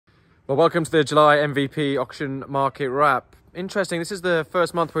Well, welcome to the July MVP auction market wrap. Interesting, this is the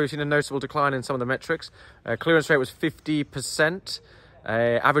first month where we've seen a noticeable decline in some of the metrics. Clearance rate was 50%.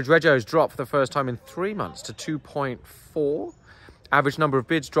 Average regos dropped for the first time in 3 months to 2.4. Average number of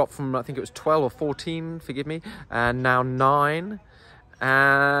bids dropped from, I think it was 12 or 14, forgive me, and now 9.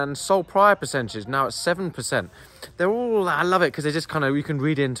 And sold prior percentages now at 7%. They're all, I love it because they just kind of, you can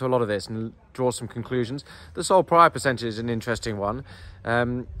read into a lot of this and draw some conclusions. The sold prior percentage is an interesting one.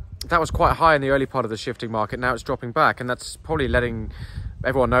 That was quite high in the early part of the shifting market. Now it's dropping back, and that's probably letting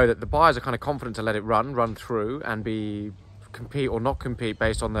everyone know that the buyers are kind of confident to let it run through and compete or not compete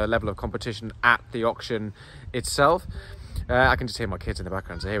based on the level of competition at the auction itself. I can just hear my kids in the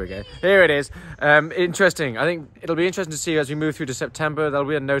background, so here we go. Here it is. Interesting. I think it'll be interesting to see as we move through to September. There'll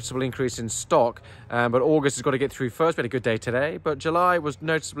be a noticeable increase in stock, but August has got to get through first. We had a good day today, but July was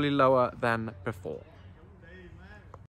noticeably lower than before.